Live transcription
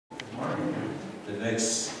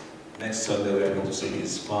next Sunday we are going to see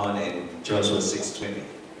is found in Joshua 6:20.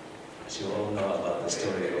 As you all know about the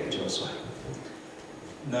story of Joshua.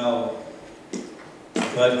 Now,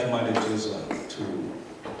 God commanded Joshua to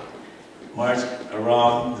march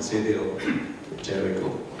around the city of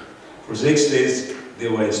Jericho. For 6 days they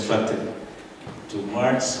were instructed to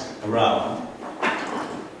march around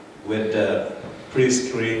with the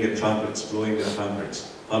priests carrying the trumpets, blowing the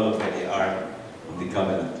trumpets, followed by the ark of the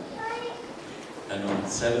covenant. And on the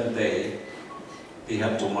 7th day, they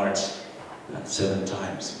have to march 7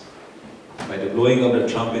 times. By the blowing of the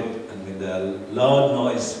trumpet and with the loud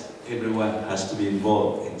noise, everyone has to be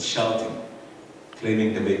involved in shouting,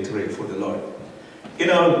 claiming the victory for the Lord. In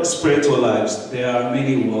our spiritual lives, there are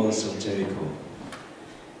many walls of Jericho.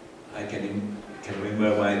 I can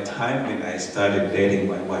remember my time when I started dating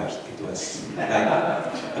my wife. It was like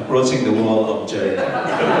approaching the wall of Jericho.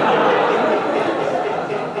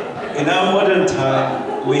 In our modern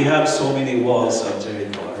time, we have so many walls of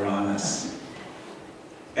Jericho around us.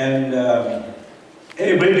 And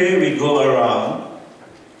every day we go around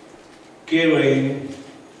carrying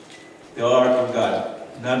the Ark of God,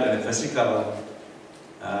 not in a physical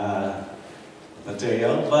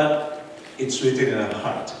material, but it's written in our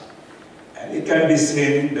heart. And it can be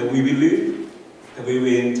seen that we believe, that we will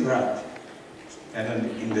interact. And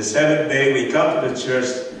in the 7th day, we come to the church,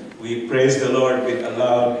 we praise the Lord with a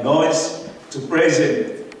loud noise to praise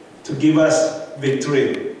Him, to give us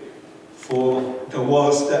victory for the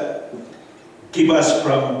walls that keep us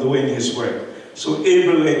from doing His work. So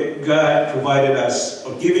every week, God provided us,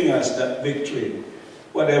 or giving us that victory.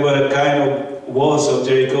 Whatever kind of walls of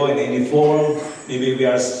Jericho in any form, maybe we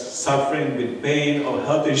are suffering with pain or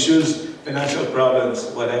health issues, financial problems,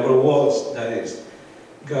 whatever walls that is.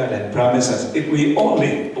 God had promised us, if we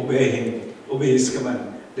only obey Him, obey His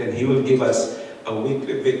command, then He will give us a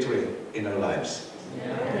weekly victory in our lives.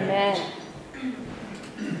 Amen.